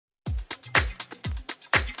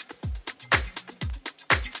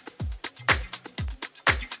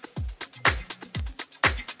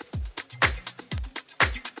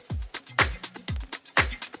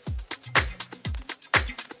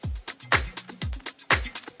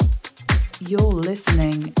You're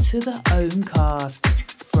listening to the Ohmcast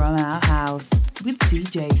from our house with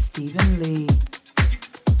DJ Stephen Lee.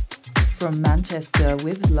 From Manchester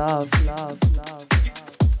with love, love, love.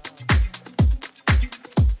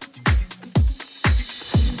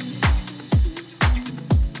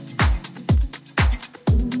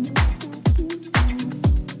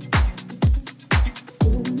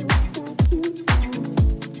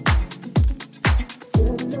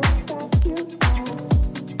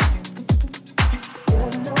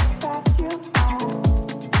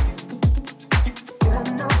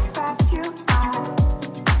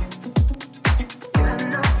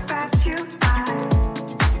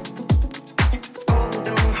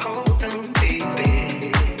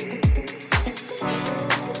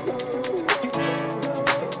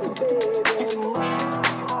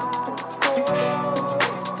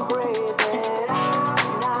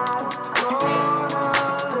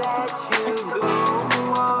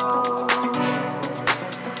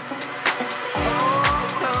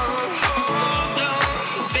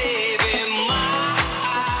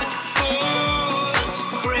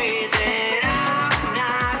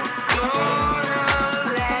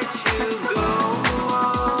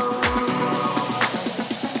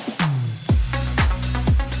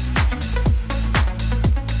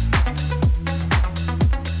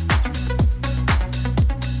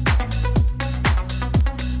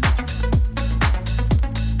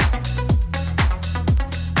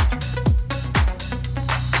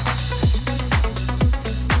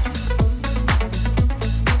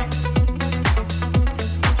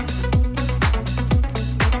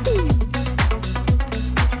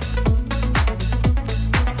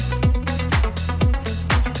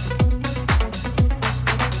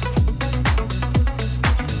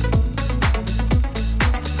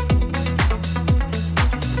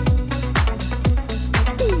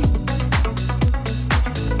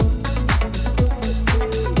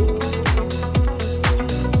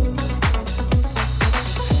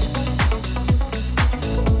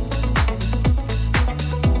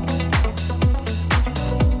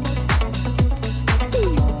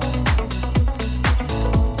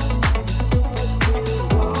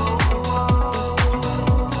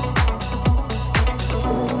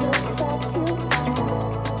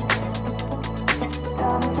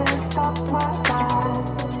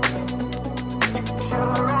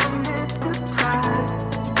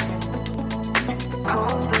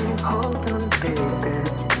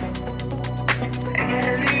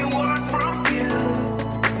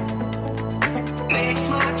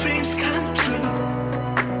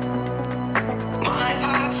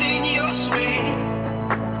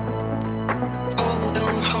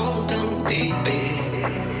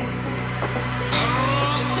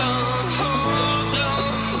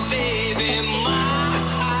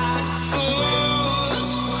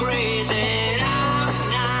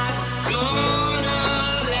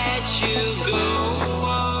 Gonna let you go.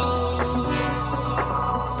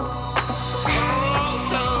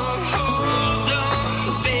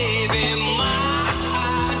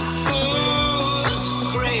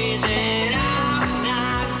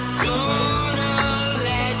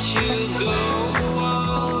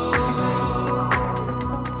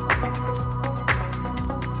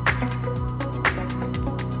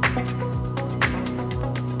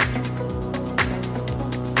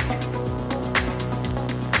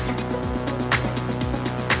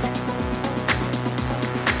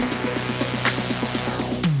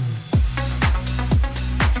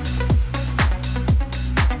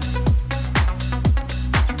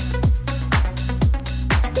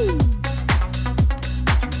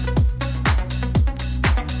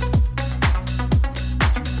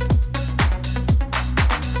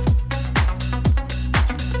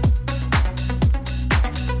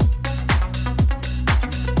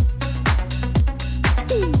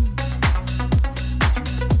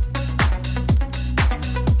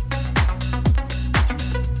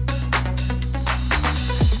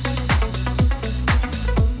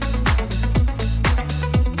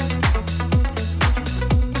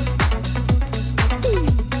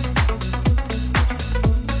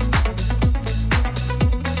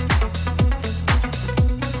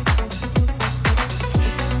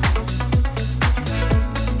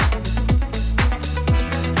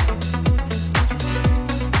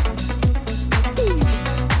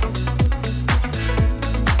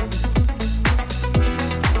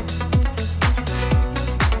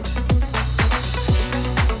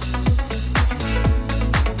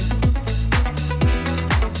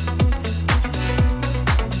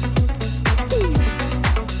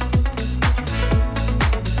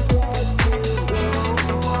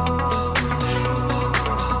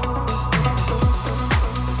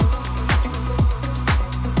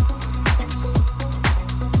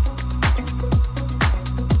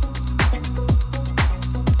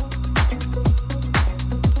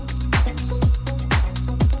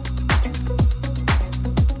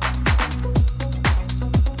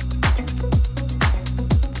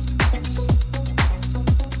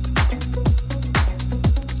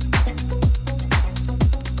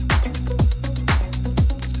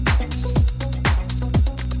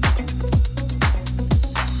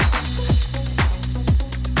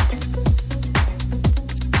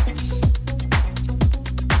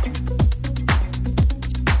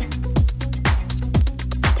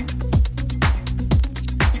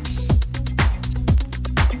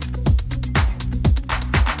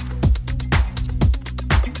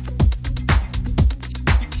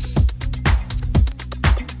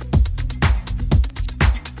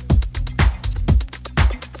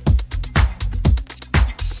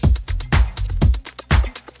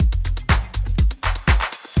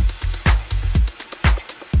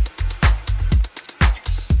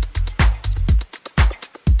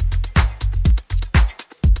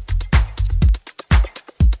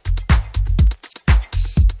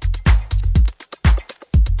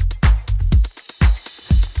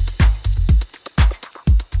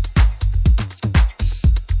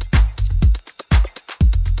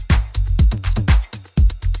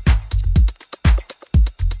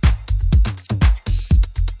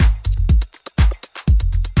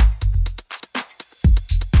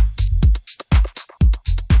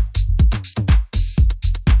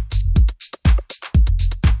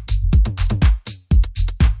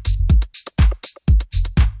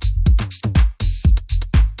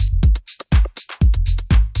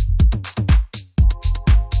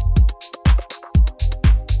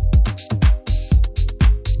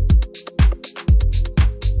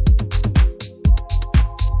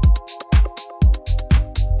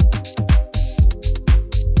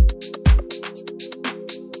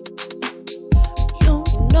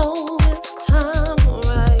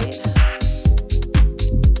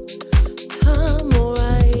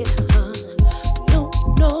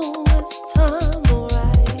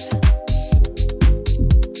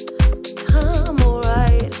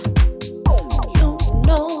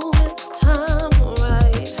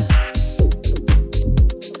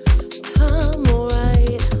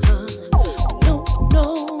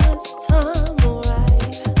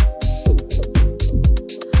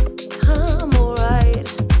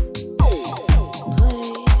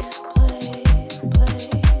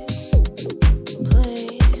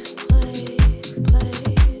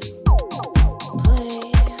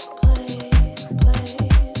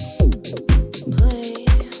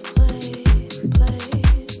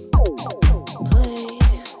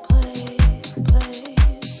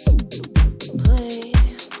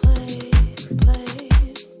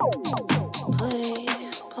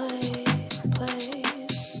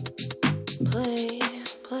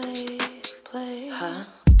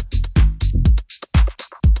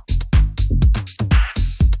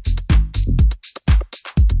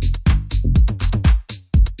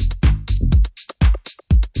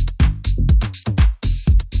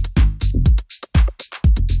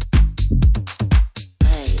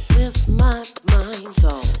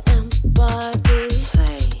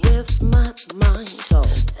 mind, soul,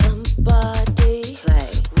 and body. Play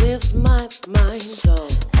with my mind, soul,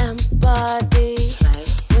 and body. Play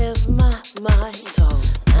with my mind, soul,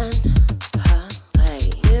 and play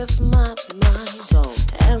with my mind, soul,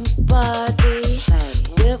 and body. Play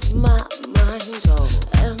with my mind, soul,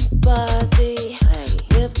 and body. Play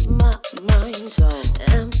with my mind, soul,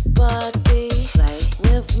 and body. Play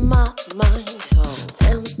with my mind, soul,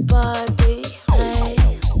 and body. Play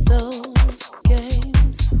those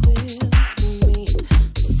games with me.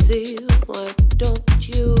 See, why don't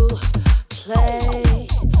you play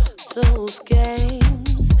those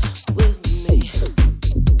games with me?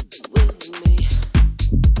 With me,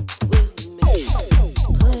 with me.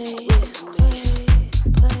 Play with me,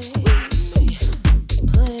 play with me.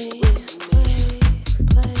 Play with me,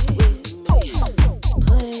 play with me. Play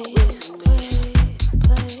with me,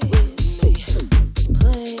 play with me. Play with me, play with me.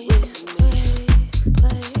 With me, with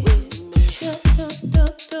me.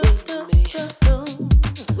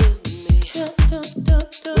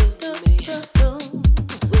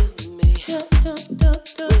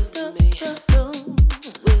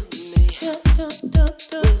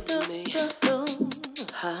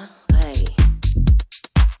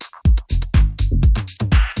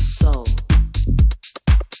 Soul,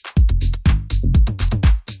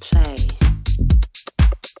 play,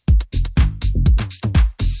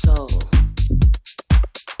 soul,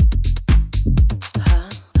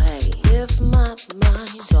 play with my mind,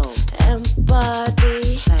 soul, and body.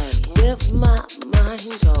 Play with my mind,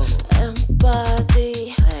 soul, and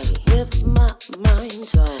body. Play with my mind,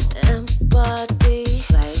 soul, and body.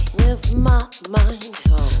 Play with my mind,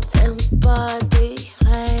 soul, and body.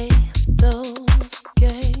 Play those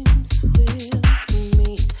games with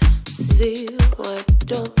me. See, why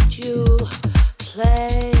don't you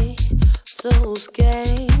play those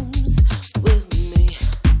games with me?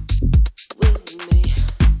 With me,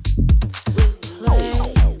 play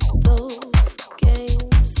those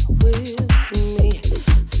games with me.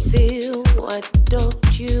 See, why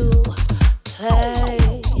don't you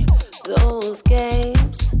play those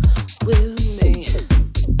games with me?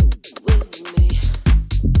 With me,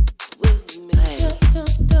 with me.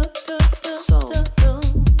 Soul, play, soul,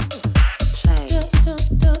 play, soul,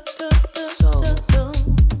 play, soul,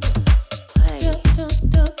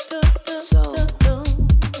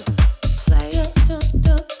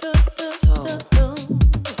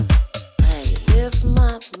 play with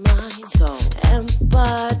my mind, soul, and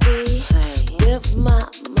body. Play with my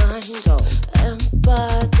mind, soul, and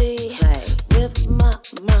body. Play with my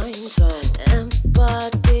mind, soul, and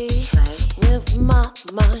body. Play with my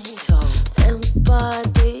mind, soul, and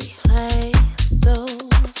body. Play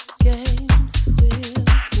those games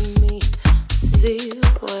with me. See,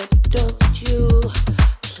 why don't you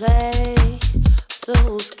play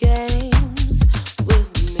those games with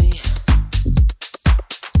me?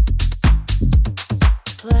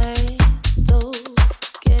 Play those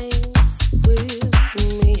games with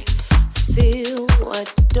me. See, why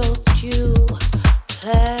don't you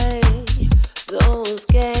play those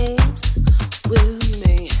games with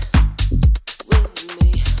me? With me,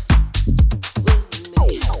 with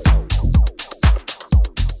me.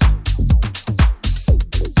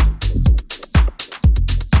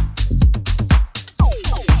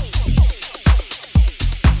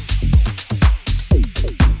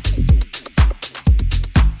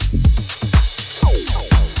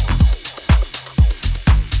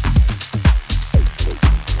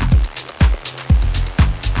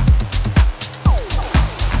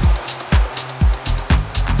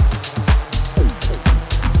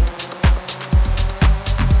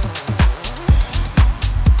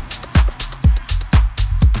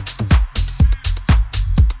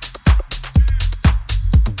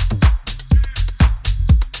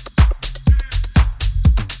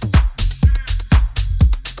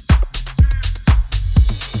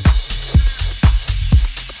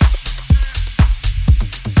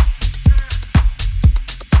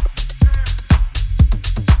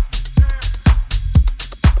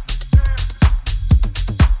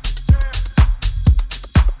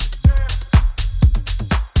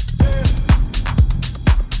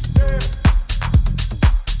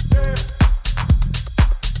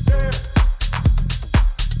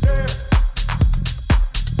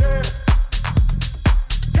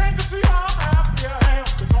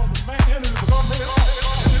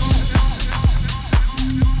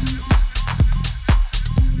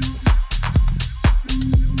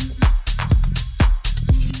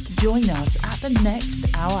 Join us at the next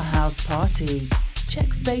Our House party. Check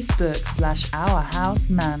Facebook/Our House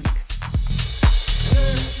Mank.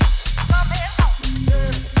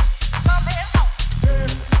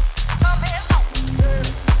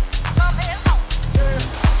 Come in.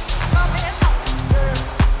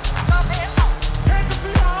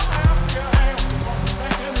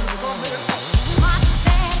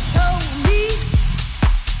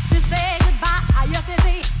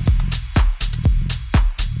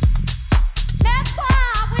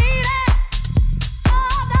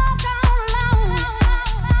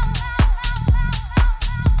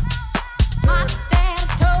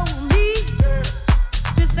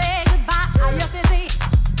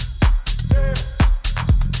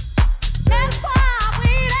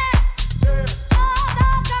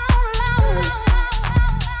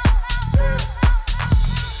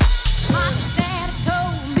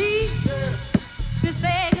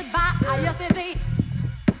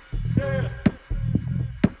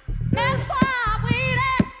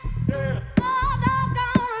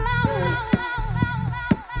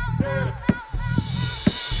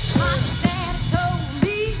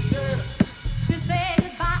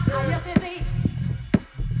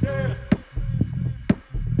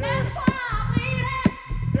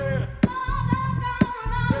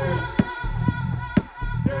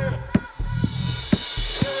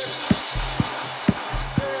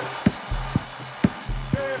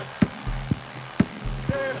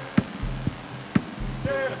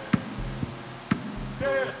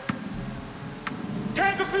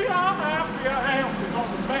 See how happy I am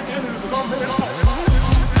because the man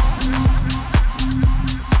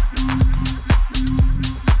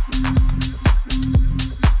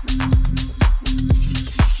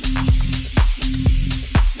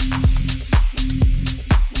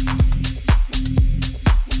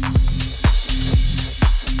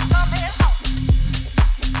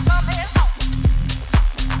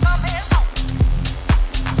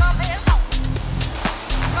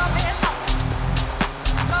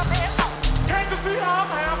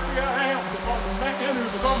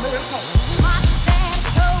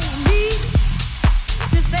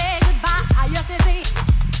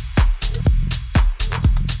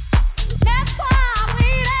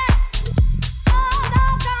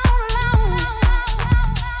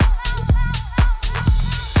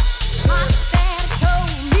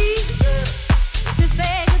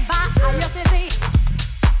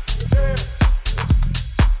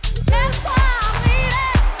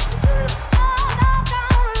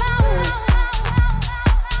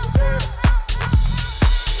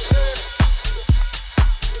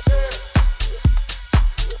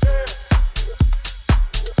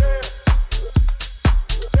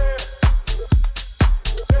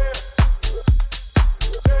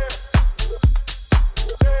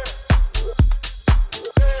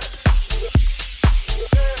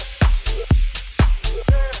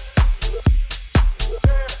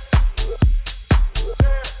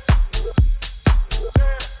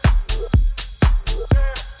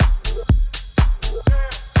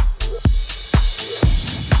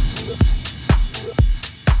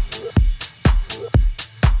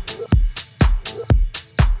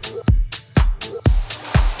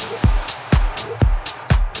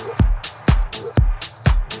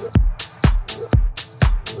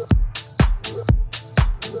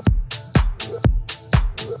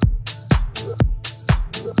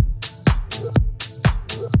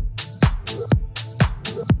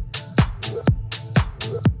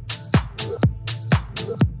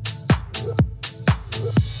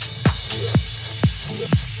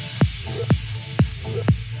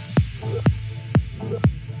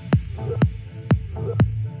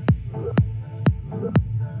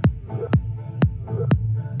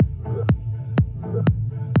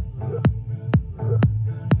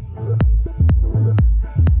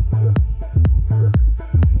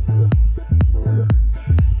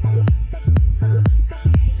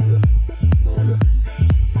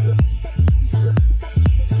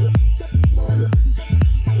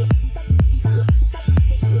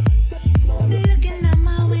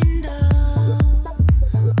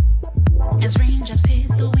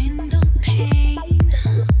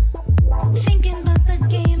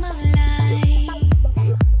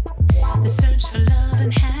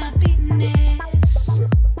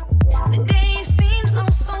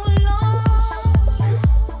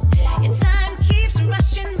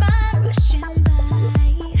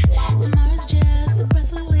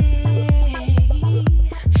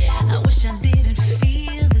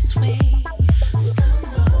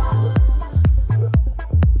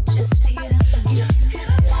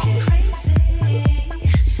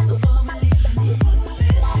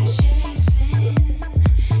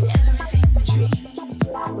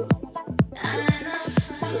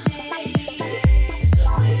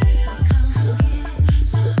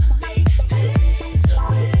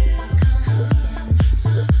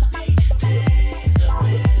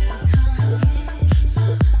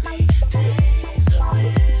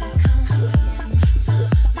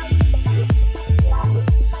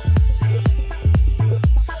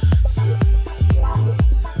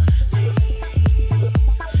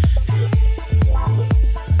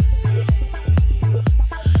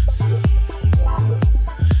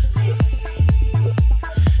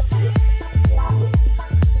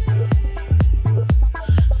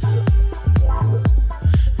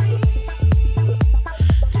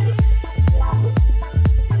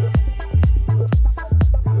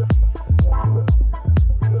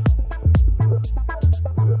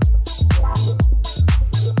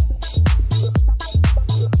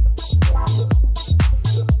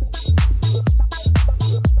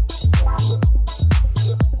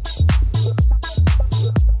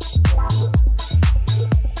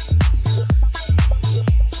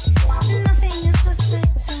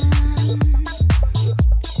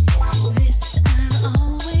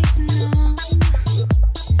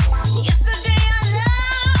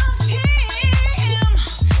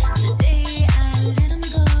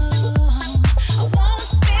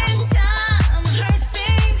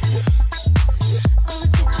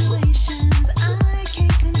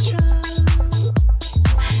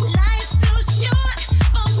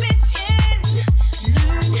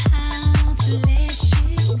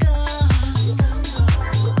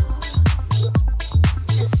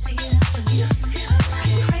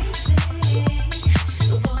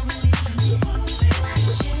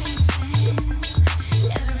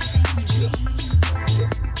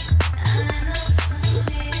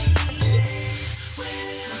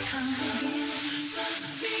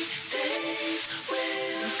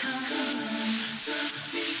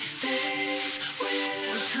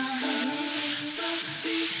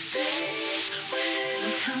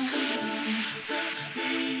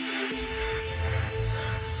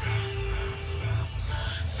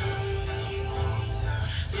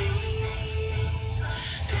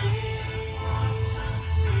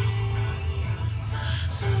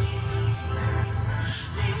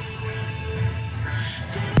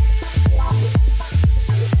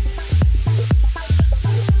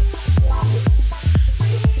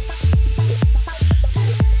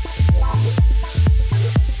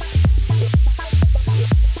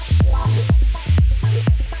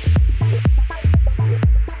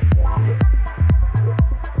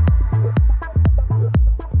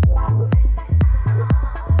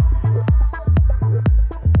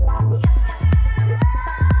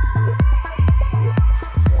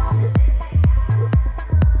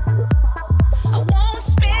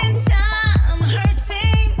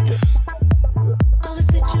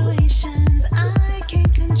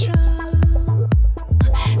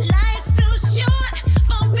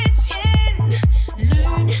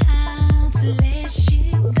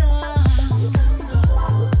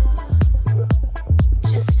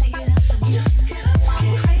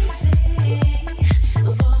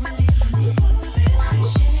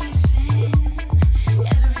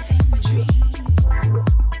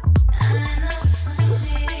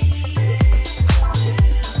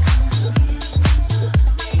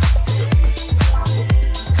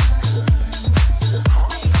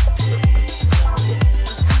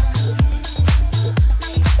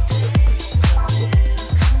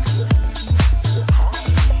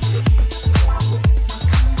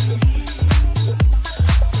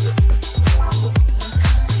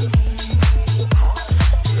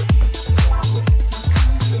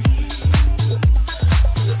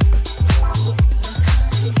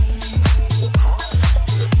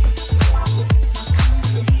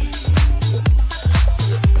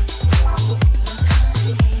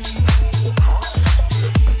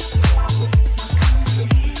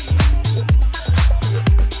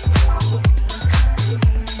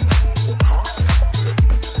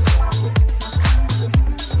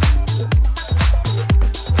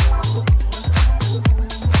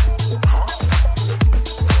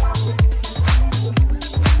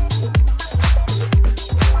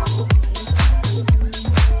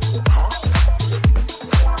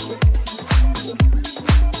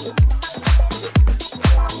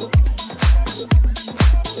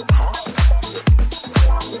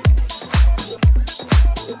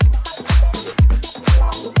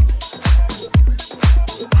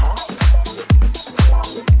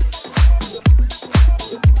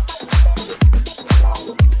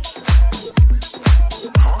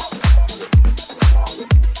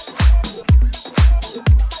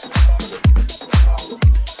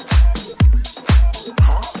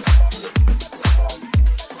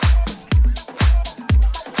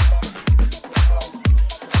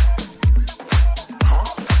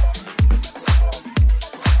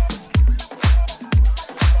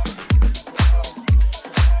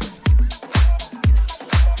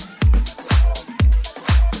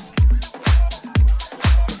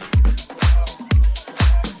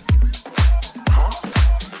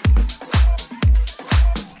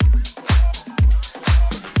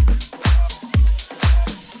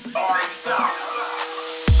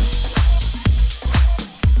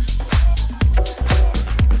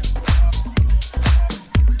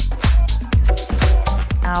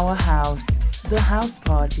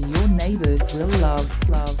your neighbors will love,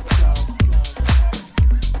 love, love.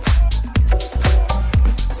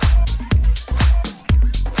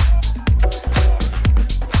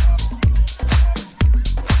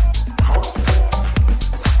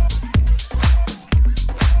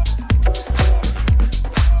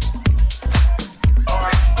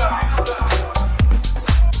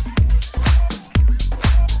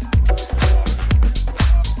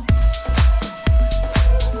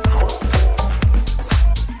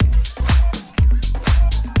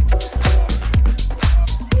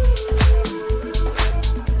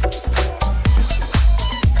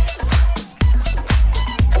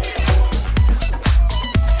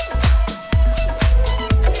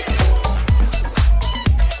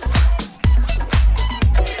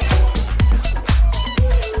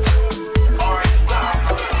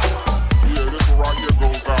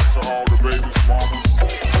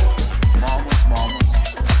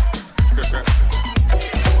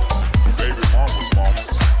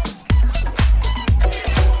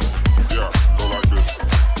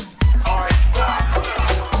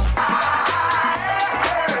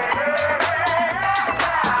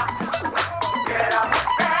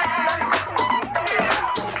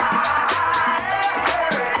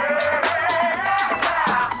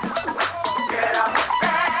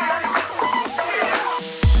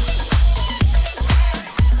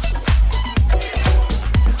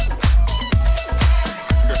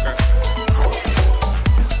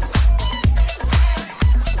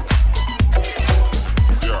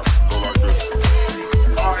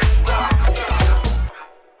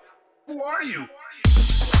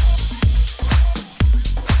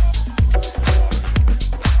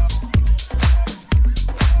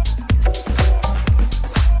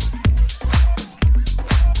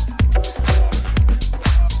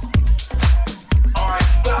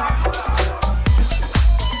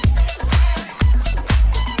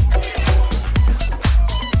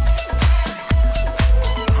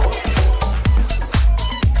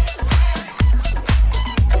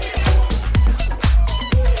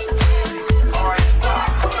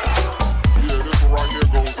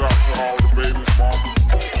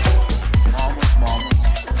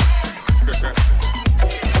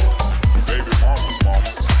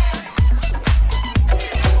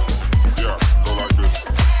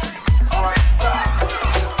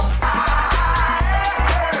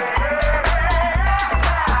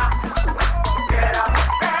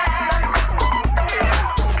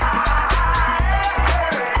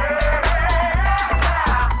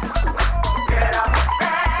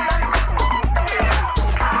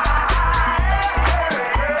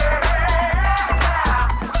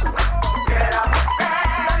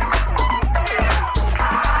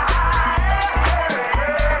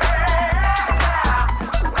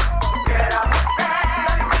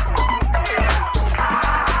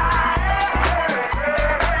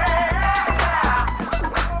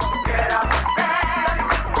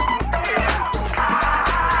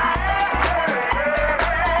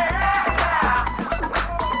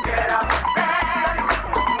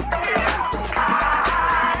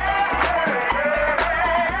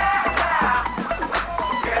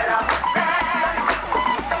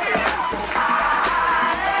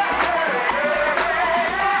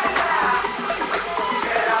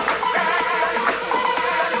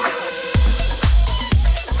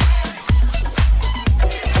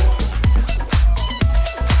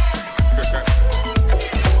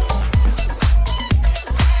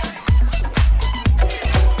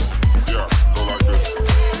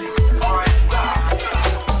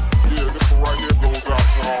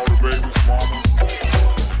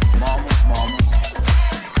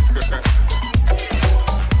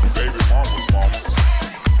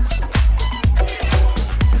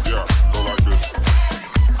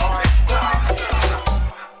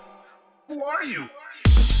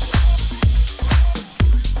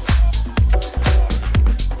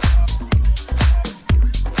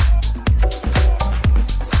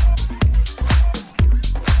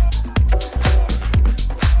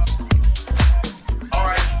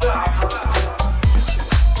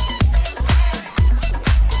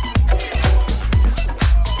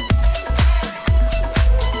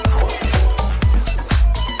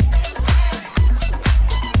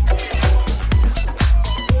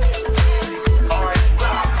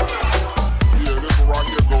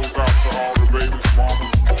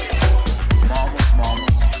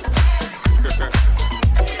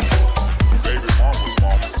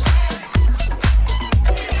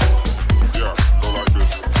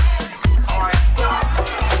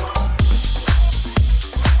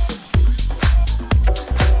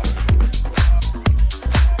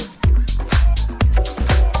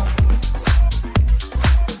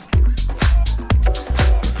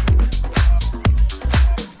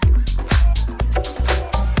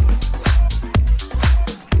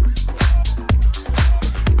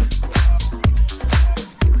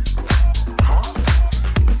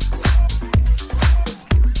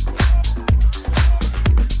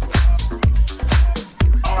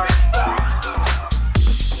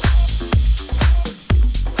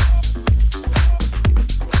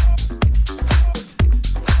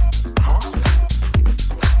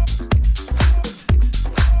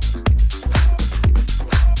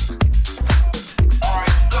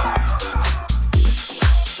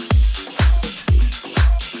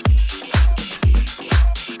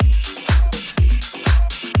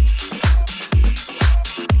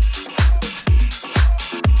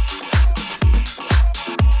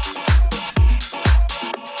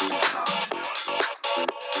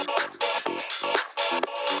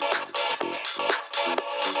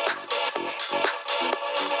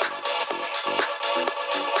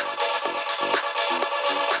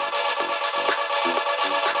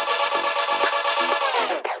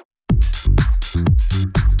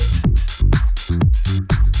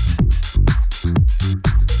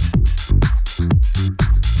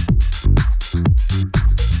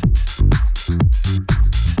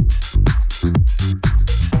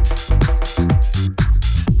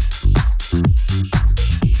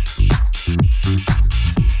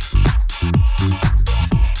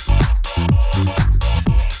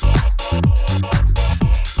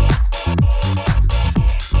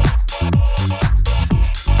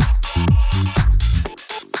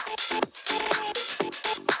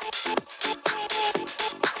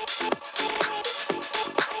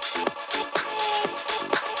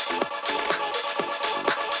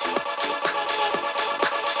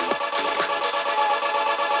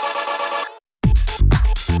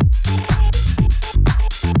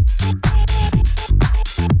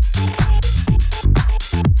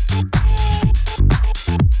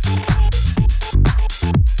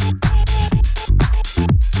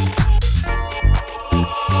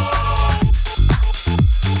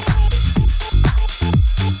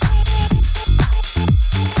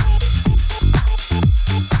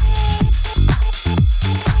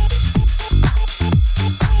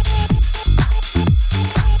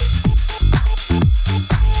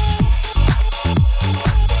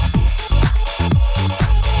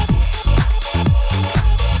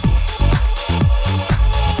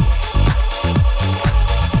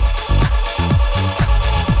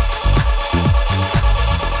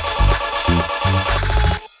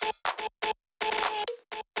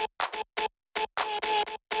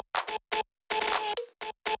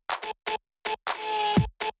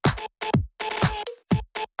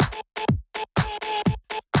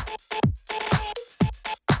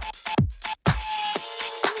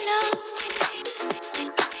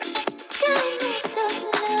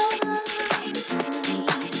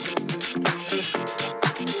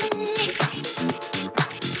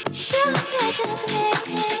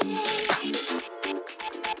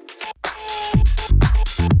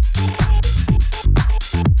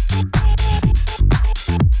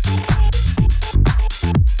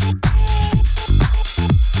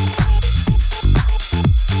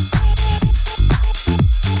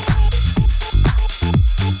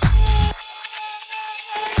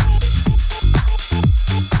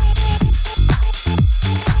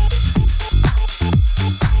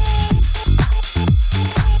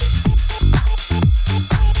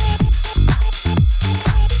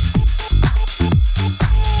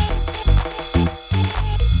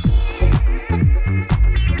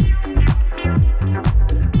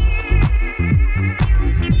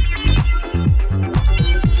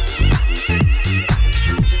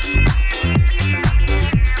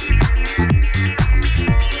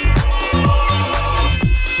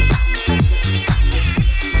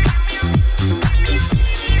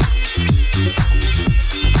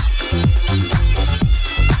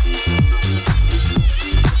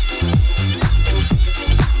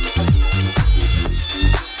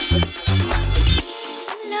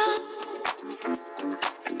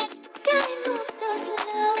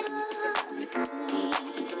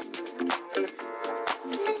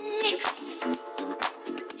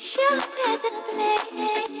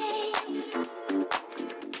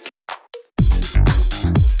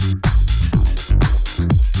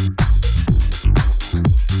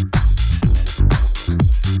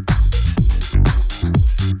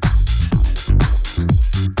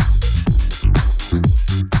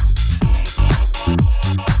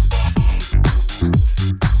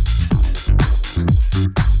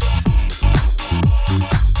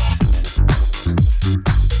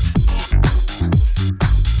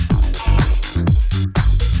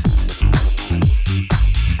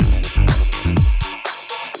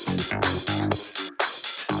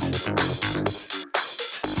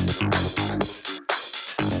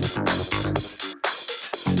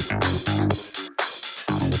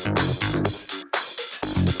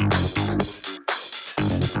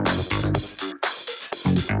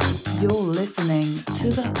 You're listening to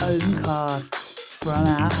the Ohmcast from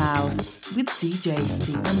our house with DJ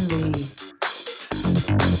Stephen Lee.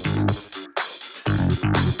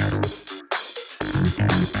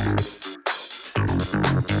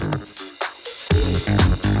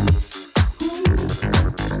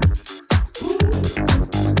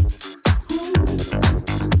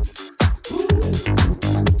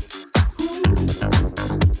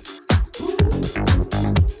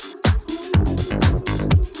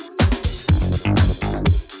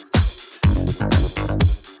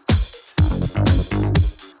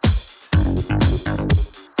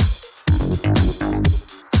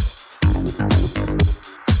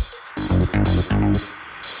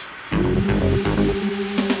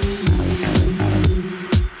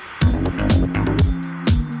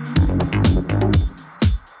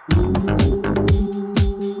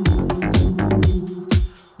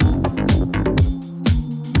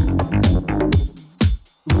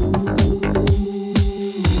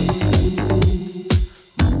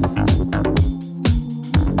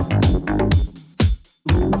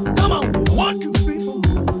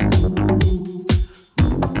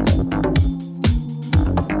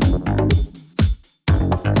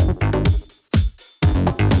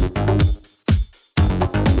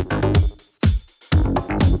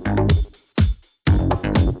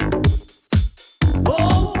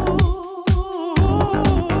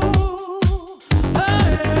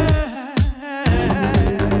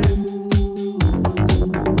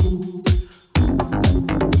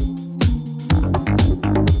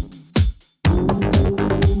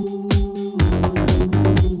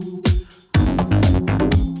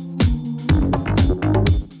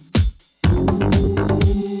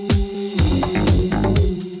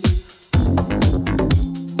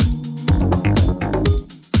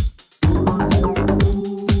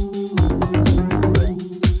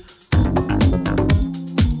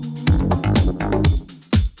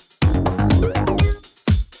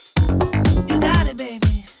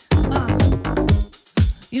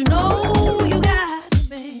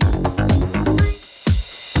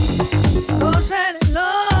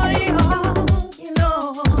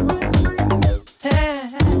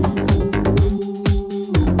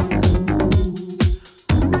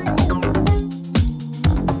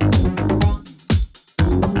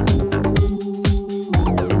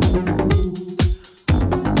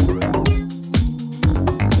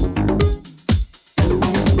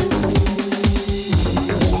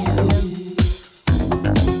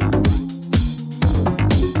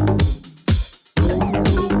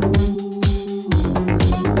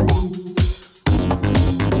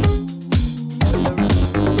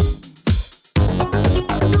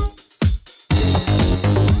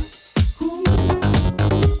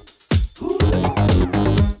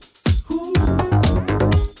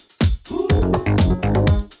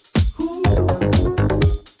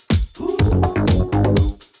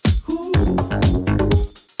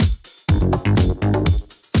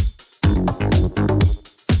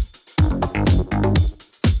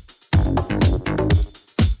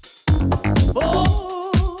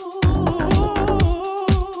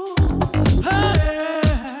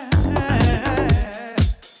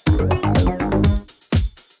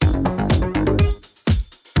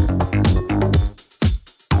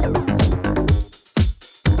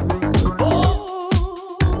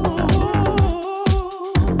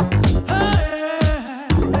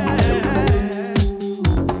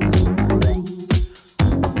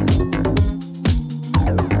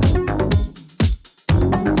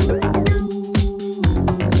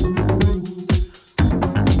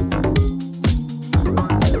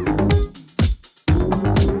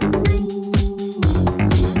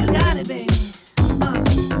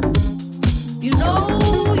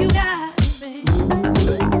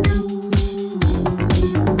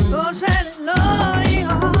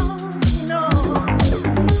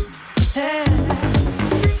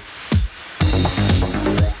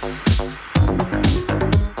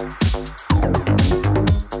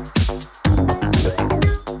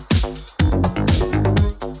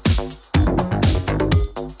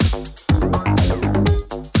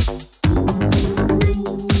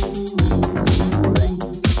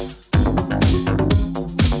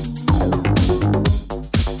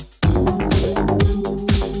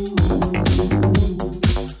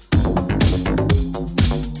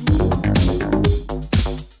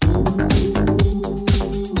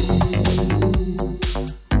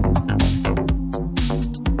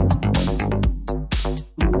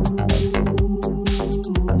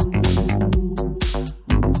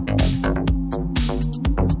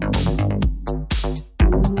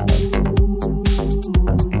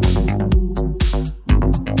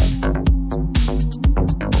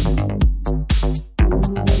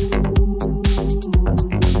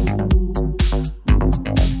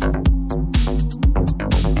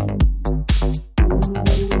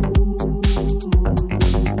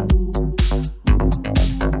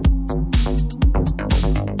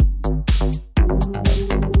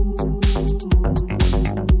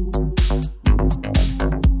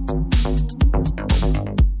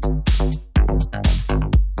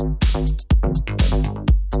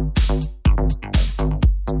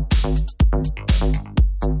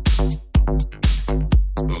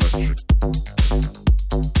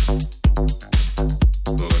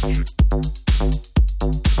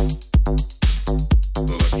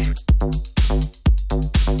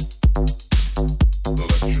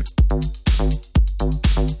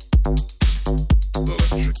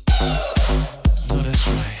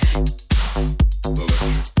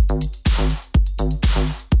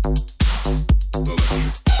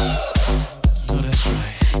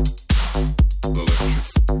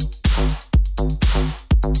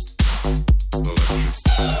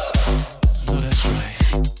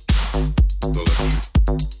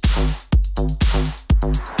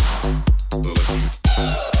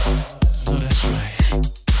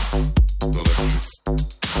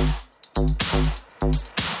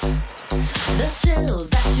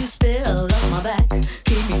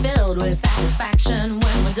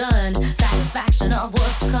 prediction of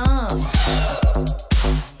what's to come.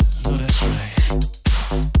 Oh, that's right.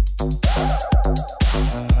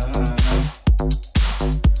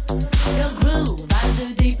 Your groove, I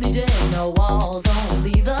do deeply dig. No walls,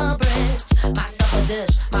 only the bridge. My supper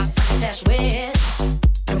dish, my succotash wish.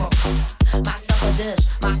 Come on. My supper dish,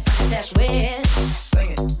 my succotash wish.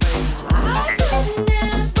 Sing it, baby. I couldn't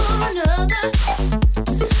ask for another.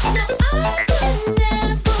 No, I couldn't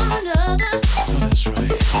ask for another. Oh, that's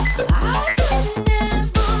right. I couldn't ask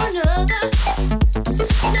for another.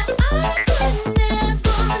 No, I couldn't ask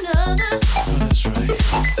for another. Oh, that's right.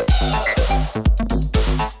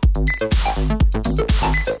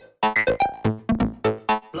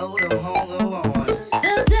 Blow them hoes away.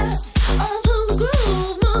 The depth of who the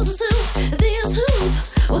groove moves to. These who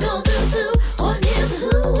we're going through to. What years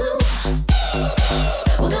who?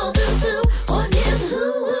 We're going through to. What years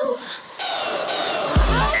who? I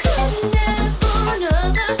couldn't ask for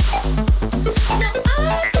another. No, I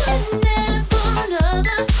couldn't ask for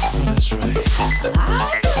another. Oh, that's right. I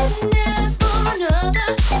couldn't ask for another.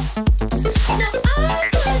 No, I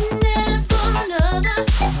couldn't ask for another.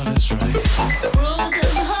 Oh, that's right. Rules in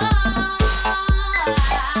the heart.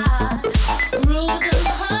 Rules in the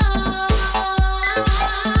heart.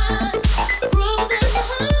 Rules in the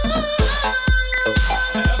heart.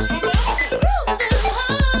 Rules in the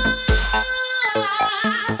heart.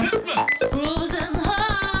 Rules in the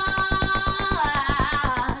heart.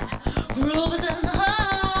 Rules in the heart.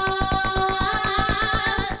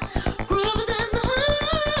 Rules in the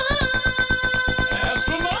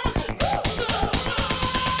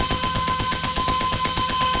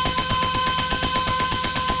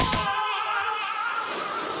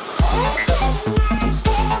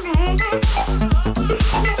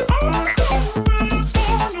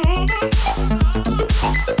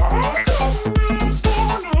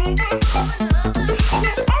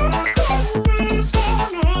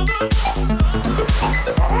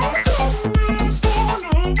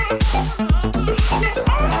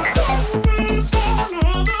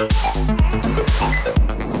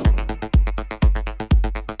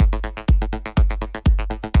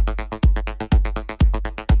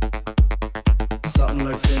Something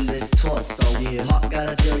lurks in this torso. Yeah. Heart got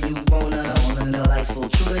a deal you wanna know. Delightful,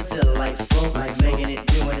 truly delightful. Like making it,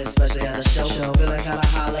 doing it, especially at a show. Feeling kinda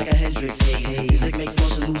high like a Hendrix haze. Music makes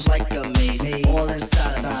motion moves like a maze. All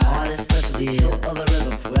inside of my heart, especially the hill of the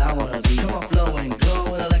rhythm where I wanna be. Flowing,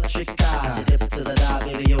 glowing with electric eyes. You dip to the dive,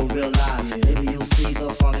 baby, you'll realize. Baby, you'll see the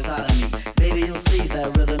funk inside of me. Baby, you'll see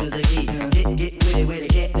that rhythm is the key. Get with it,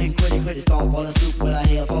 can't think quit it. Stomp on the stoop when I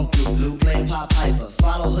hear funk blue. Playing pop piper,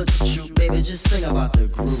 follow hood to shoot. Baby, just sing about the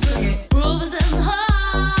groove. Groove is in the heart.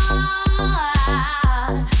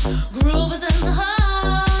 Groove is in the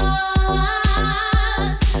heart.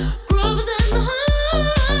 Groove is in the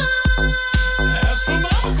heart.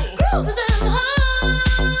 Astronomical. Groove is in the heart.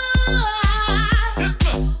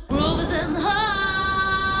 Groove is in the heart.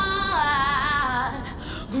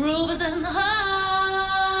 Groove is in the heart.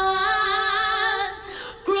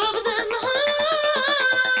 Groove is in the heart.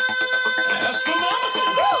 Astronomical.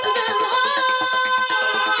 Groove is in the heart.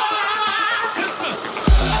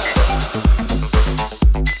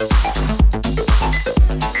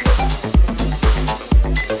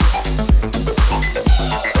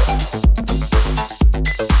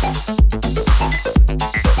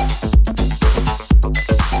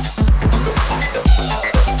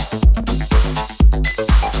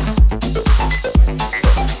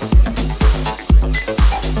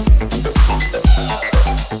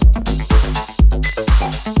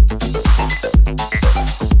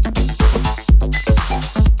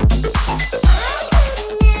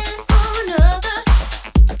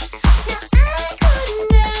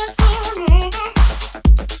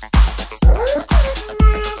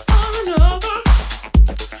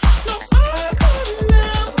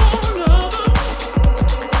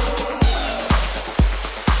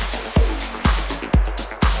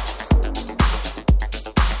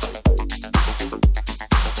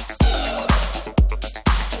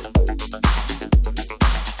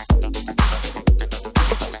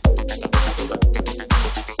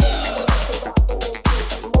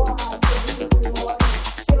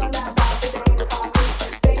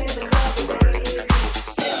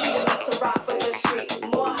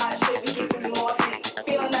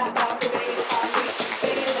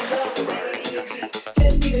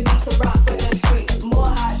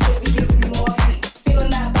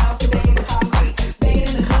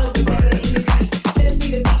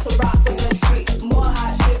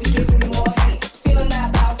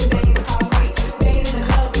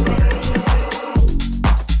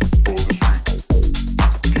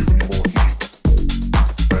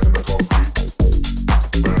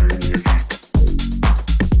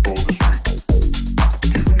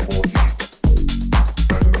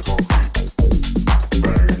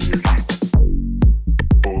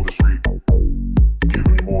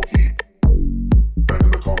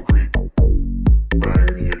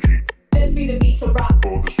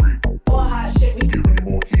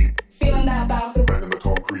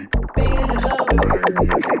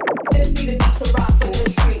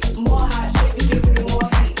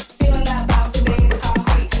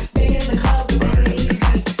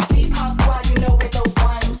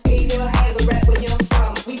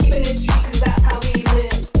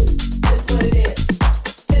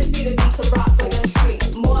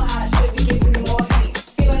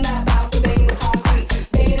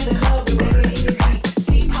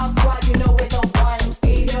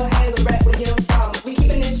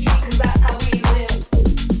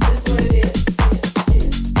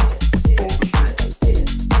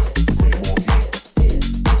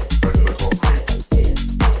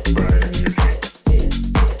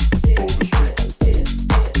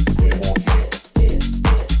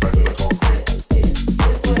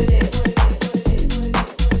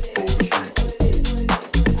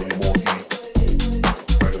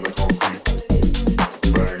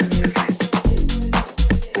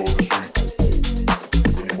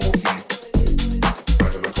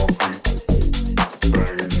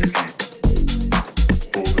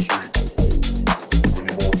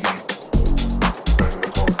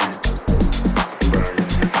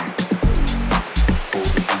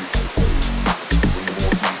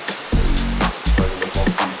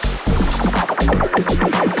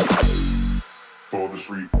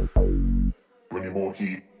 street. When you're more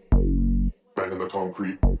heat, banging the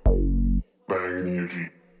concrete, banging in your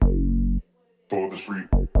Jeep. For the street.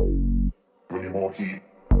 When you're more heat,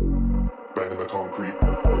 banging the concrete,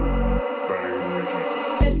 banging in your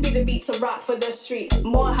Jeep. This be the beat to rock for the street.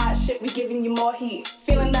 More hot shit, we giving you more heat.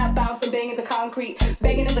 Feeling that bounce and banging the concrete.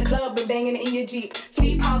 Banging in the club and banging in your Jeep.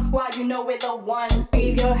 Deep House Squad, you know we're the one.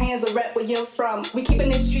 Leave your hands a rep where you're from. We keeping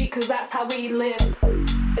it street cause that's how we live.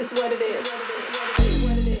 It's what it is.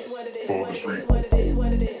 For the street.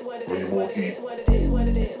 When you're more heat,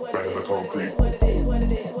 banging the concrete,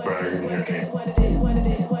 banging in your Jeep.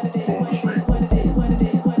 For the street.